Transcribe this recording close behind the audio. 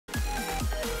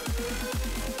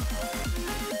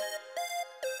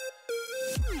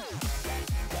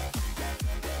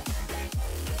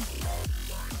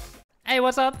Hey,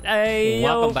 what's up? Hey,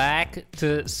 Welcome back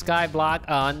to SkyBlock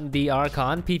on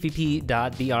TheArchon,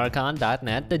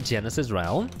 pvp.thearchon.net, the Genesis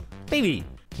realm. Baby,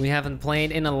 we haven't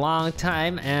played in a long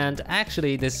time, and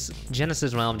actually this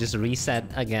Genesis realm just reset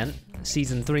again,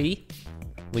 Season 3.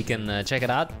 We can check it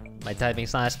out by typing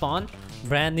 /spawn.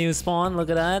 Brand new spawn, look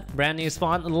at that. Brand new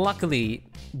spawn. Luckily,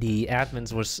 the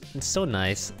admins were so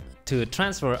nice to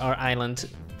transfer our island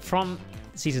from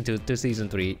Season 2 to Season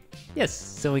 3. Yes,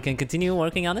 so we can continue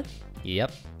working on it.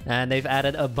 Yep. And they've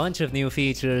added a bunch of new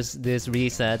features this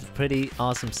reset. Pretty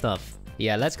awesome stuff.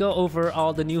 Yeah, let's go over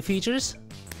all the new features.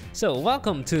 So,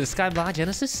 welcome to SkyBlock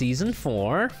Genesis Season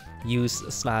 4. Use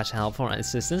 /help for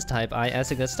assistance. Type IS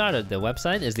to get started. The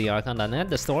website is thearchon.net.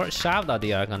 The store,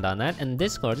 shop.thearchon.net. And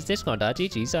Discord is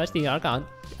discord.gg/thearchon.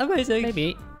 Amazing!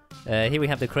 Maybe. Here we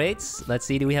have the crates. Let's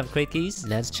see, do we have crate keys?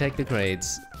 Let's check the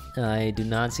crates. I do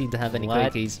not seem to have any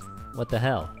crate keys. What the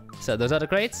hell? So, those are the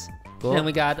crates. Cool. Then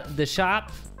we got the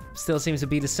shop, still seems to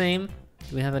be the same.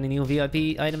 Do we have any new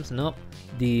VIP items? Nope.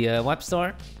 The web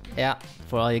store, yeah,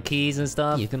 for all your keys and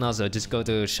stuff. You can also just go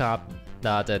to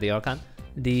shop.thearchon.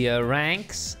 The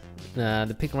ranks,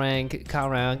 the pick rank, cow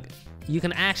rank. You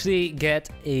can actually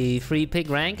get a free pick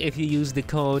rank if you use the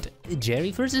code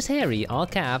JerryVsHarry, all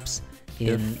caps.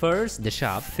 In the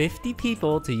shop, 50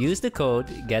 people to use the code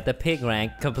get the pick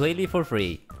rank completely for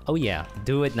free. Oh yeah,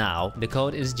 do it now. The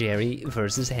code is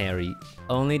JerryVsHarry.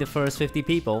 Only the first 50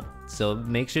 people, so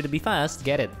make sure to be fast,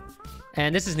 get it.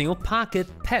 And this is new pocket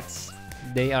pets.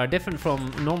 They are different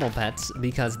from normal pets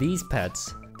because these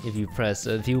pets, if you press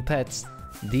view pets,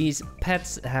 these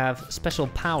pets have special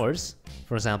powers.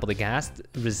 For example, the ghast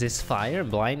resists fire,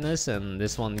 blindness, and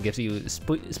this one gives you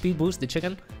speed boost, the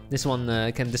chicken. This one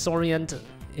can disorient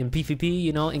in PvP,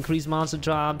 you know, increase monster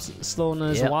drops,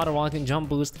 slowness, water walking, jump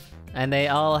boost. And they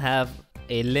all have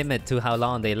a limit to how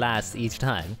long they last each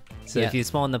time. So if you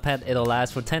spawn the pet, it'll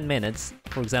last for 10 minutes.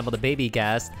 For example, the baby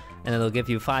ghast, and it'll give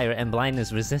you fire and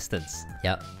blindness resistance.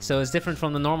 Yep. So it's different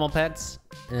from the normal pets.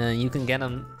 You can get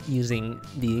them using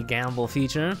the gamble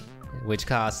feature, which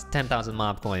costs 10,000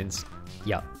 mob coins.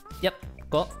 Yep.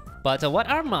 Cool. But what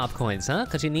are mob coins, huh?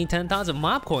 Because you need 10,000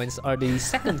 mob coins are the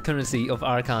second currency of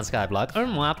Archon SkyBlock.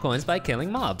 Earn mob coins by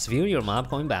killing mobs. View your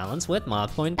mob coin balance with mob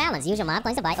coin balance. Use your mob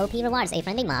coins to buy OP rewards. A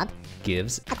friendly mob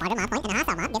gives a quarter mob coin and a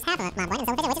hostile mob gives half a mob coin, and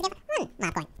so which give one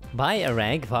mob coin. Buy a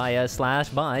rank via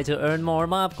 /buy to earn more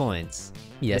mob coins.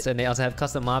 Yes, and they also have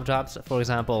custom mob drops. For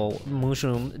example,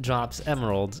 Mushroom drops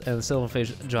emeralds and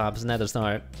Silverfish drops nether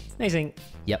star. Amazing.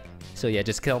 Yep. So yeah,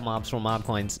 just kill mobs for mob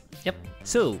coins. Yep.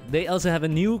 So they also have a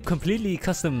new completely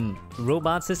custom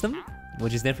robot system,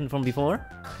 which is different from before.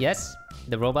 Yes,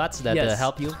 the robots that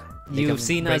help you. You've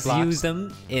seen us use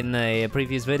them in a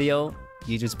previous video.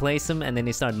 You just place them and then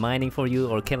they start mining for you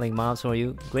or killing mobs for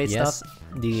you. Great stuff.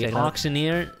 The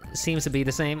auctioneer seems to be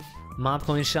the same. Mob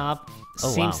coin shop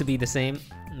seems to be the same.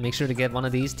 Make sure to get one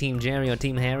of these, Team Jerry or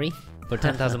Team Harry, for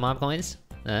 10,000 mob coins.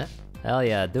 Hell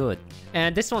yeah, do it.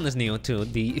 And this one is new too,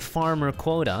 the farmer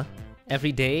quota.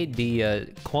 Every day the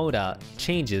quota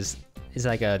changes. It's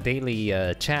like a daily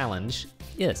challenge.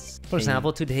 Yes. For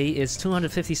example, today is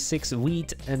 256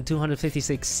 wheat and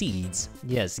 256 seeds.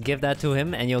 Yes, give that to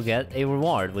him and you'll get a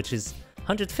reward, which is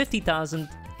 150,000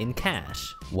 in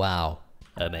cash. Wow.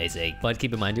 Amazing. But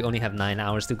keep in mind, you only have 9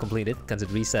 hours to complete it, because it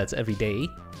resets every day.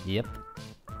 Yep.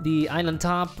 The island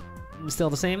top is still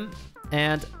the same.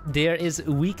 And there is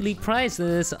weekly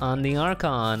prizes on the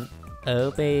Archon.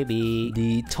 Oh baby.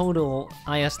 The total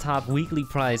IS top weekly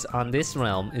prize on this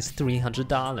realm is $300.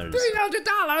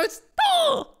 $300?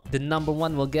 Oh! The number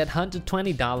one will get $120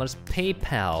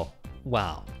 PayPal.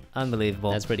 Wow.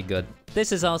 Unbelievable. That's pretty good.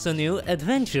 This is also new,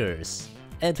 adventures.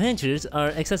 Adventures are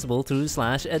accessible through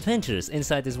 /adventures.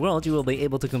 Inside this world, you will be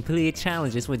able to complete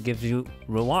challenges which give you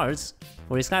rewards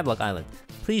for your SkyBlock island.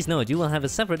 Please note, you will have a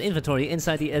separate inventory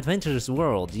inside the adventures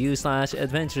world. Use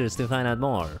 /adventures to find out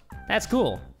more. That's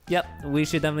cool. Yep, we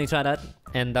should definitely try that.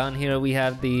 And down here we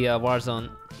have the Warzone.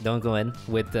 Don't go in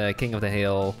with the King of the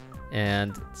Hill.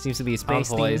 And seems to be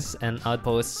space envoys and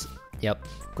outposts. Yep,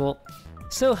 cool.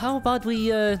 So how about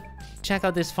we check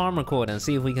out this farmer quota and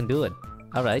see if we can do it.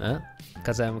 Alright.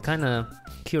 Because I'm kind of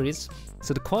curious.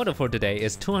 So the quota for today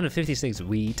is 256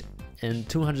 wheat and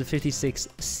 256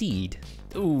 seed.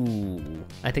 Ooh,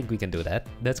 I think we can do that.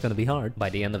 That's gonna be hard. By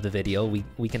the end of the video,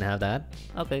 we can have that.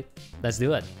 Okay, let's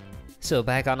do it. So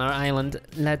back on our island,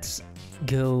 let's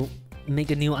go make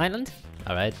a new island.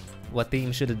 Alright, what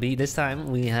theme should it be this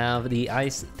time? We have the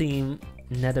ice theme,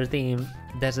 nether theme,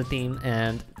 desert theme,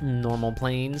 and normal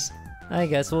plains. I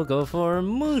guess we'll go for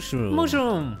mushroom.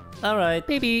 Mushroom! Alright,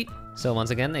 baby! So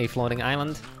once again, a floating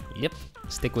island. Yep,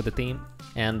 stick with the theme.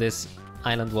 And this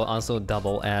island will also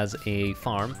double as a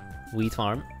farm, wheat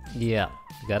farm. Yeah,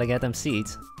 gotta get them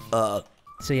seeds.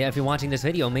 So yeah, if you're watching this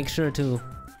video, make sure to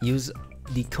use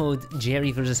the code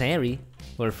JerryVsHarry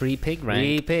for a free pig rank.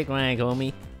 Free pig rank,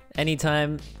 homie.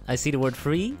 Anytime I see the word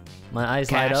free, my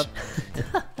eyes light up.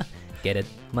 Get it?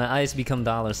 My eyes become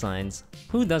dollar signs.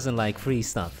 Who doesn't like free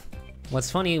stuff? What's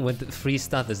funny with free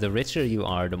stuff is the richer you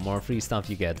are, the more free stuff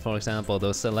you get. For example,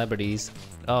 those celebrities.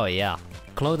 Oh yeah.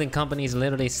 Clothing companies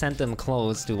literally sent them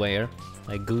clothes to wear,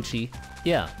 like Gucci.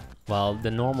 Yeah. While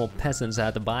the normal peasants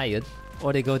had to buy it.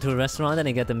 Or they go to a restaurant and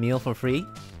they get the meal for free.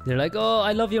 They're like, oh,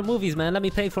 I love your movies, man. Let me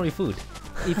pay for your food.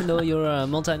 Even though you're a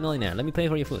multi-millionaire, let me pay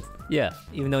for your food. Yeah,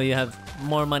 even though you have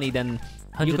more money than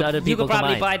 100 other people You could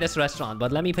probably combined. buy this restaurant,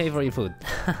 but let me pay for your food.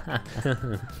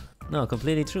 No,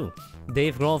 completely true.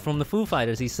 Dave Grohl from the Foo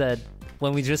Fighters, he said,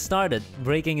 when we just started,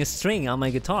 breaking a string on my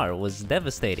guitar was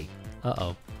devastating.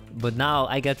 Uh-oh. But now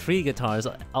I get free guitars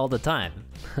all the time.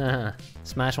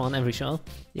 Smash one every show?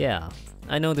 Yeah.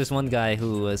 I know there's one guy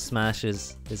who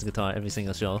smashes his guitar every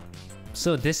single show.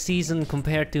 So this season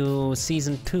compared to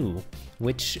season 2,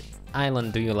 which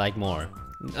island do you like more?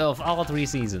 Of all 3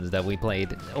 seasons that we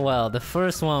played. Well, the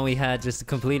first one we had just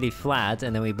completely flat,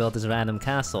 and then we built this random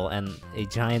castle and a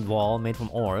giant wall made from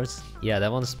ores. Yeah,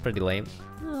 that one's pretty lame.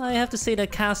 I have to say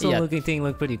that castle looking thing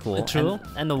looked pretty cool. True.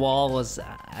 And the wall was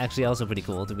actually also pretty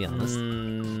cool, to be honest.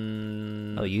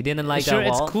 Oh, you didn't like that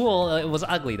wall? Sure, it's cool. It was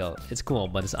ugly though. It's cool,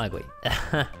 but it's ugly.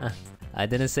 I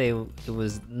didn't say it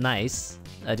was nice.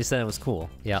 I just said it was cool.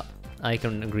 Yeah, I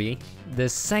can agree. The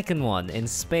second one in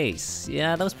space.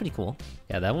 Yeah, that was pretty cool.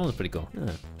 Yeah, that one was pretty cool.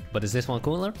 Yeah. But is this one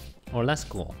cooler or less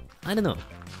cool? I don't know.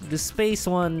 The space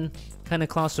one, kind of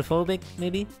claustrophobic,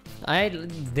 maybe? I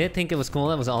did think it was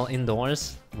cool. It was all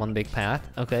indoors, one big path.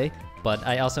 Okay. But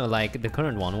I also like the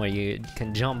current one where you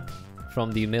can jump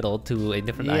from the middle to a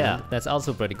different island. That's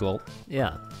also pretty cool.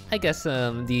 Yeah. I guess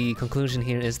the conclusion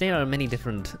here is there are many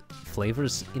different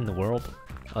flavors in the world.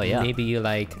 Oh yeah. Maybe you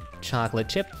like chocolate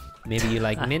chip. Maybe you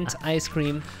like mint ice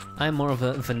cream. I'm more of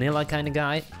a vanilla kind of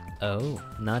guy. Oh,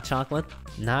 not chocolate?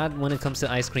 Not when it comes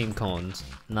to ice cream cones.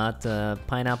 Not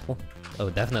pineapple? Oh,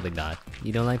 definitely not.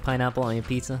 You don't like pineapple on your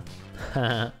pizza?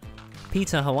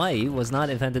 Pizza Hawaii was not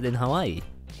invented in Hawaii.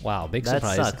 Wow, big That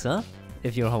surprise. sucks, huh?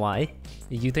 If you're Hawaii.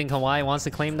 You think Hawaii wants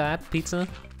to claim that pizza?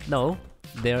 No,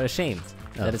 they're ashamed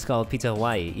that it's called Pizza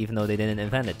Hawaii, even though they didn't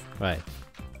invent it. Right.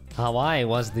 Hawaii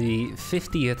was the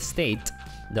 50th state,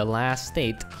 the last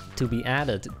state to be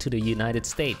added to the United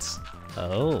States.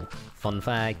 Oh, Fun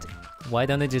fact. why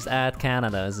don't they just add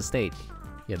Canada as a state?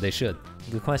 Yeah, they should.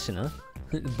 Good question, huh?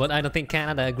 But I don't think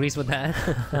Canada agrees with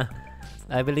that.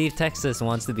 I believe Texas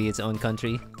wants to be its own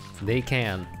country. They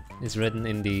can. It's written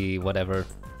in the whatever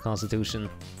constitution.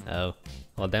 Oh.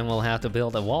 Well, then we'll have to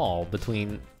build a wall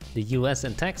between the US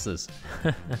and Texas.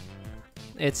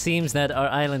 It seems that our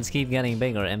islands keep getting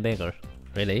bigger and bigger.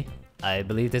 Really? I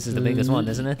believe this is the biggest one,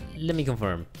 isn't it? Let me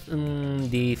confirm.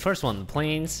 The first one,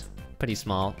 plains, pretty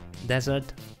small.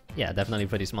 Desert, yeah, definitely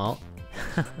pretty small.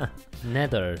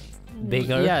 Nether,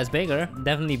 Bigger? yeah, it's bigger.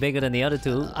 Definitely bigger than the other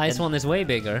two. Ice one is way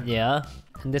bigger, Yeah,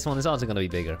 and this one is also gonna be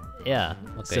bigger. yeah.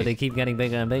 Okay. So they keep getting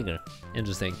bigger and bigger.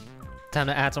 Interesting. Time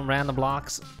to add some random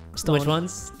blocks. Stone. Which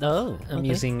ones? Oh, I'm okay.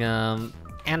 using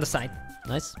andesite.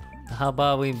 Nice. How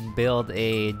about we build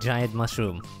a giant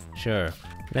mushroom? Sure.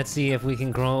 Let's see if we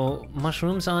can grow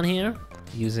mushrooms on here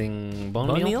using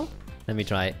bone meal. Let me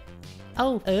try it.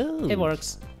 Oh, Oh, it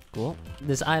works. Cool.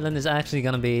 This island is actually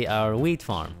gonna be our wheat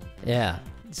farm, Yeah,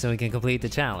 so we can complete the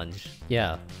challenge.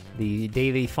 yeah, The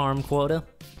daily farm quota.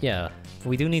 yeah.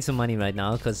 We do need some money right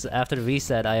now, because after the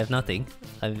reset, I have nothing.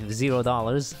 I have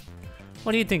 $0.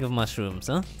 What do you think of mushrooms,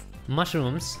 huh?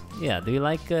 Mushrooms, Yeah, do you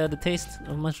like the taste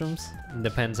of mushrooms?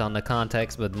 depends on the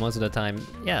context, but most of the time,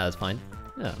 yeah, it's fine.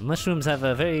 Yeah, mushrooms have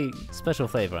a very special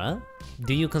flavor, huh?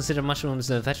 Do you consider mushrooms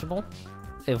a vegetable?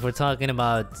 If we're talking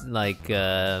about, like,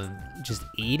 just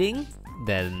eating,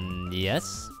 then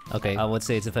yes. Okay, I would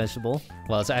say it's a vegetable.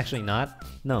 well, it's actually not.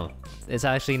 No, it's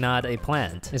actually not a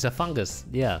plant. It's a fungus.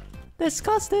 Yeah.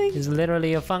 Disgusting! It's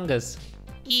literally a fungus.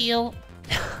 Eel.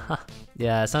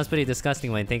 Yeah, it sounds pretty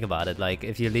disgusting when you think about it. Like,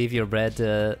 if you leave your bread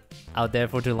out there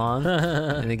for too long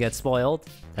and it gets spoiled.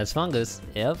 That's fungus.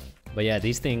 Yep. But yeah,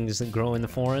 these things grow in the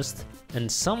forest,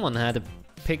 and someone had to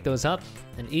pick those up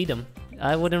and eat them.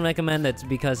 I wouldn't recommend it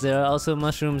because there are also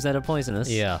mushrooms that are poisonous.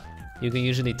 Yeah, you can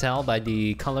usually tell by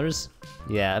the colors.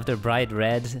 Yeah, if they're bright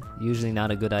red, usually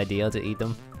not a good idea to eat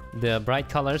them. The bright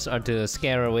colors are to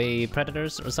scare away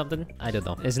predators or something. I don't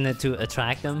know. Isn't it to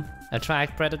attract them?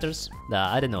 Attract predators?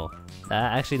 I don't know.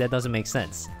 Actually, that doesn't make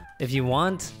sense. If you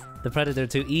want the predator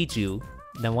to eat you,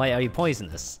 Then why are you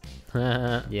poisonous?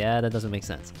 Yeah, that doesn't make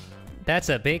sense. That's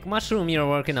a big mushroom you're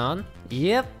working on.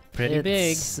 Yep. Pretty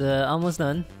big. It's almost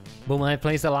done. Boom, I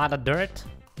placed a lot of dirt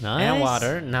Nice. and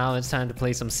water. Now it's time to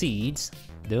place some seeds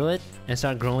Do it. and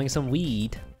start growing some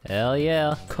weed. Hell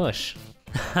yeah. Kush.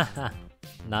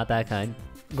 Not that kind.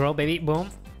 Grow, baby, boom.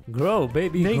 Grow,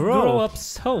 baby, They grow up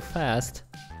so fast.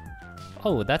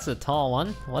 Oh, that's a tall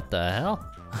one. What the hell?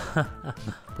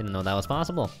 Didn't know that was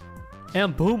possible.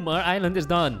 And boom, our island is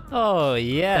done. Oh,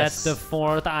 yes. That's the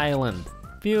 4th island.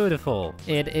 Beautiful.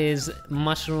 It is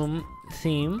mushroom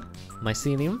theme,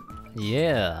 mycelium.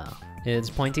 Yeah. It's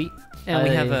pointy. And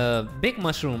we have a big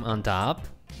mushroom on top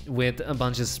with a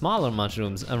bunch of smaller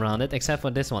mushrooms around it, except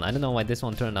for this one. I don't know why this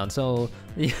one turned out so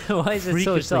Why is it so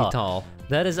freakishly tall?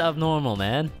 That is abnormal,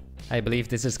 man. I believe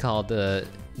this is called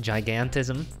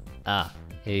gigantism, Ah,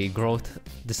 a growth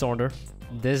disorder.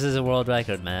 this is a world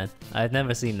record, man. I've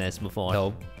never seen this before.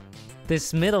 No.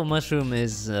 This middle mushroom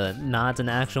is not an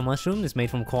actual mushroom. It's made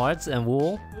from quartz and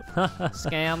wool.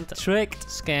 Scammed. Tricked.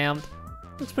 Scammed.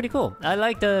 Looks pretty cool. I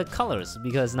like the colors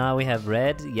because now we have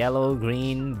red, yellow,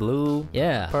 green, blue,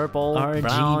 Yeah. purple,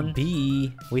 brown.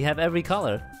 RGB. We have every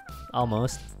color,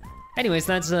 almost. Anyways,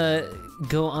 let's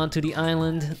go onto the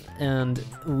island, and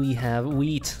we have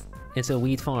wheat. It's a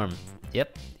wheat farm.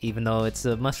 Yep, even though it's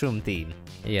a mushroom theme.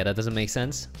 Yeah, that doesn't make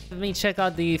sense. Let me check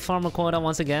out the farmer quota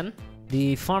once again.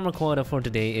 The farmer quota for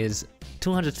today is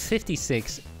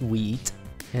 256 wheat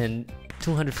and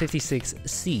 256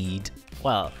 seed.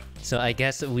 Well, So I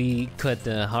guess we could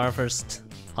harvest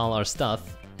all our stuff,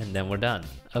 and then we're done.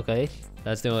 okay.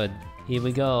 Let's do it. Here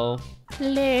we go.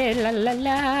 La la la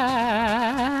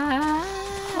la.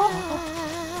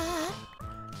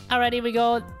 Alright, here we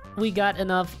go. We got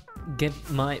enough. Get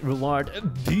my reward.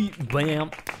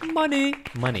 Bam. Money.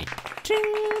 Money.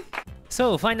 Ching.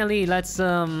 So finally, let's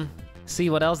see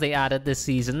what else they added this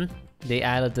season. They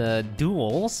added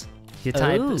duels. You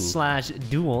type Ooh.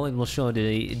 /duel, it will show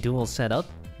the duel setup.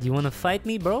 You wanna fight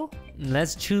me, bro?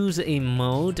 Let's choose a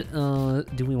mode.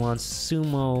 Do we want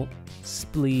sumo,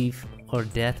 spleef, or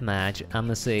deathmatch? I'm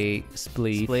gonna say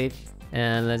spleef. Spleef.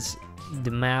 And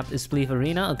the map is Spleef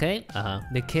Arena, okay?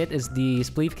 The kit is the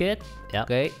Spleef kit. Yeah.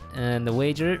 Okay. And the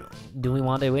wager, do we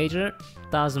want a wager?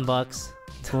 $1,000.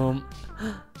 Boom.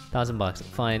 $1,000,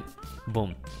 fine.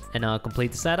 Boom. And now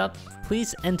complete the setup.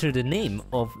 Please enter the name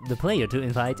of the player to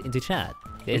invite into chat.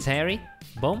 It's Harry.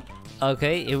 Boom.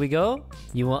 Okay, here we go.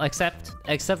 You will accept.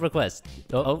 Accept request.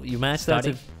 Oh, you matched that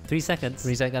to Starting. 3 seconds.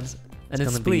 3 seconds. And it's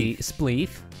it's gonna be Spleef.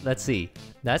 Let's see.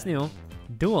 That's new.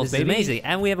 Duels, This is baby. amazing.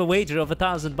 And we have a wager of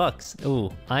 $1,000. Ooh,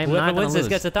 I'm Whoever not gonna wins this lose.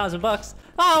 gets $1,000.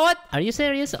 Oh, what? Are you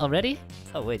serious already?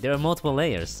 Oh, wait, there are multiple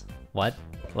layers. What?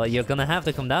 Well, you're gonna have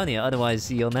to come down here, otherwise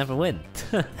you'll never win.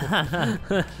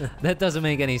 That doesn't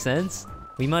make any sense.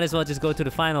 We might as well just go to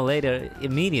the final later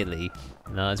immediately.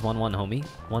 No, it's 1-1, homie.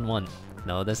 1-1.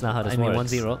 No, that's not how this I mean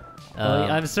works. 1-0.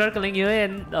 Um, I'm circling you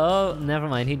in. Oh, Never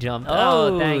mind, he jumped.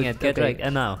 oh, Dang it. Get Okay. right.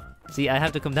 And now, see, I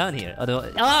have to come down here.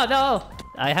 Otherwise, Oh, no!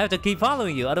 I have to keep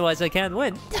following you, otherwise I can't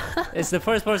win. It's the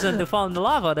first person to fall in the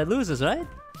lava that loses, right?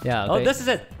 Yeah, okay. Oh, this is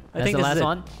it. I That's think the this last is it.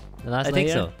 one? The last I think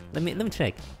layer? so. Let me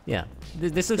check. Yeah.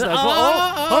 This looks like.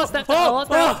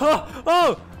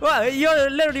 Well, you're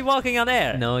literally walking on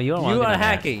air. No, you're walking You are on air.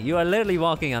 hacking. You are literally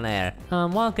walking on air.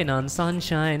 I'm walking on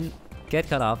sunshine. Get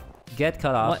cut off. Get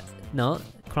cut off. What? No,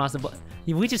 cross the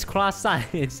we just cross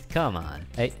sides. Come on.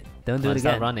 Hey, don't do Come on, it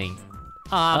stop again. running.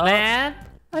 Aw, Oh. man!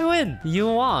 I win. You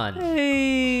won.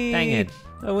 Hey. Dang it.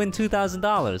 I win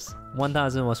 $2,000.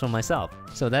 1,000 was for myself.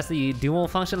 So that's the duel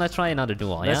function. Let's try another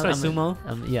duel. Let's yeah? try sumo.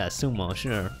 Yeah, sumo,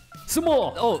 sure.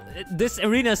 Sumo. Oh, this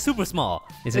arena is super small.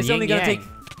 It's It's a only gonna yin-yang. take.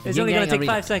 It's only gonna Yin-yang take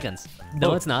arena. 5 seconds.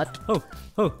 No, Oh. it's not. Oh,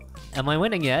 oh. Am I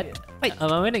winning yet? Wait.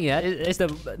 Am I winning yet? Is the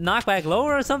knockback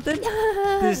lower or something?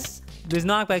 This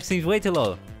knockback seems way too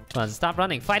low. Come on, stop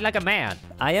running. Fight like a man.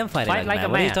 I am fighting Fight like a like a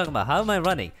man. What are you man. talking about? How am I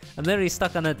running? I'm literally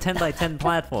stuck on a 10 by 10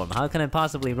 platform. How can I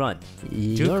possibly run?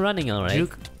 You're running alright.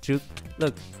 Juke, juke.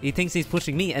 Look, he thinks he's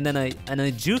pushing me, and then I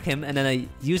juke him, and then I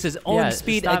use his own Yeah,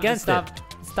 speed stop, against stop, it.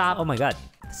 Stop. Oh my god,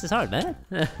 this is hard, man.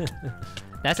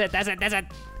 That's it. That's it. That's it.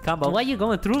 Combo. Why are you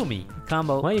going through me?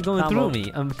 Combo. Why are you going Combo. through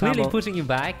me? I'm clearly Combo. pushing you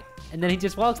back, and then he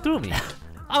just walks through me.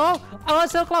 Oh,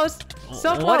 so close.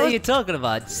 So close. What are you talking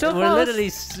about? So We're close. literally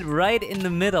right in the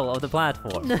middle of the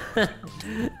platform.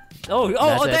 Oh,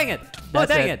 That's it. dang it! Oh,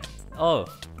 That's dang it. it! Oh,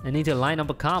 I need to line up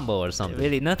a combo or something.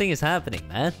 really, nothing is happening,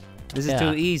 man. This is Yeah.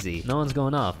 too easy. No one's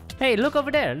going off. Hey, look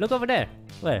over there. Look over there.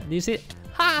 Where? Do you see it?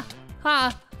 Ha!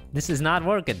 Ha! This is not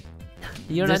working.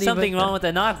 You're There's not something even, wrong with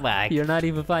the knockback. You're not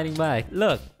even fighting back.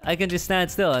 Look, I can just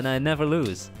stand still and I never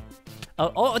lose.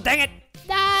 Oh, dang it!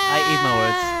 I eat my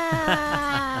words.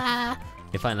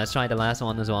 Okay, fine, let's try the last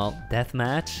one as well.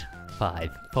 Deathmatch. 5,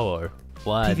 4,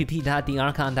 1.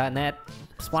 pvp.thearchon.net.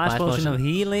 Splash potion of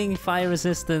healing, fire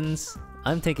resistance.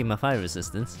 I'm taking my fire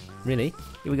resistance. Really?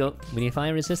 Here we go. We need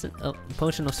fire resistance. Oh,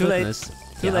 potion of Too late.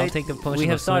 swiftness. Too I'll late. take the potion We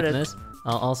have of started. swiftness.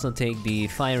 I'll also take the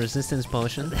fire resistance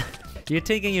potion. You're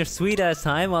taking your sweet ass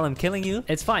time while I'm killing you?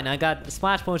 It's fine. I got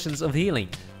splash potions of healing.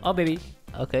 Oh baby.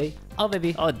 Okay. Oh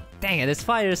baby. Oh, dang it. This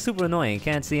fire is super annoying.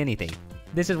 Can't see anything.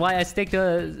 This is why I stick to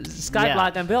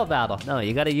SkyBlock and build battle. No,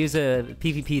 you gotta use a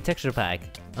PvP texture pack.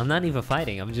 I'm not even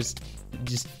fighting. I'm just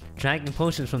dragging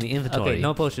potions from the inventory. Okay,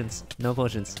 no potions. No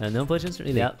potions. No potions?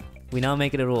 Really? Yep. We now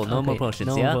make it a rule. No more potions,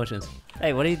 no yeah? more potions.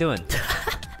 Hey, what are you doing?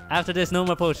 After this, no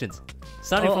more potions.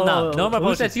 Starting from now, no more Who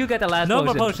potions. says you get the last No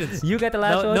potion? more potions. You get the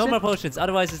last potion? No more potions,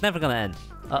 otherwise it's never gonna end.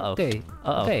 Uh-oh. Okay.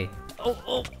 Uh-oh. Okay.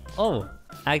 Oh.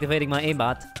 Activating my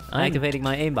aimbot. I'm Activating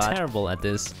my aimbot. Terrible at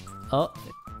this. Oh.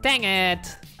 Dang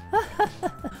it.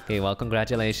 Okay, well,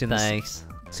 congratulations. Thanks.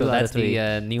 So 2 out of that's 3.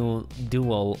 the new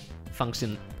dual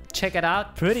function. Check it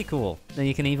out. Pretty cool. Then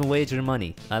you can even wager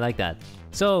money. I like that.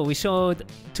 So we showed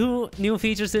 2 new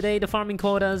features today, the farming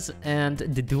quotas and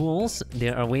the duels.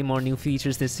 There are way more new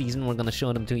features this season. We're gonna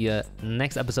show them to you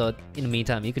next episode. In the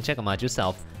meantime, you can check them out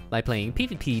yourself by playing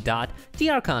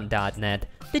pvp.thearchon.net,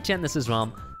 the Genesis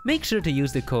ROM. Make sure to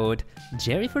use the code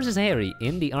JerryVsHarry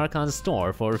in the Archon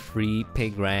store for free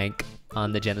pig rank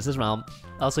on the Genesis ROM.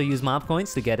 Also use mob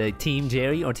coins to get a Team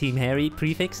Jerry or Team Harry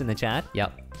prefix in the chat.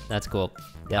 Yep, that's cool.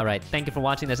 Alright, thank you for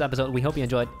watching this episode. We hope you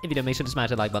enjoyed. If you did, make sure to smash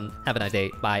the like button. Have a nice day.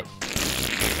 Bye.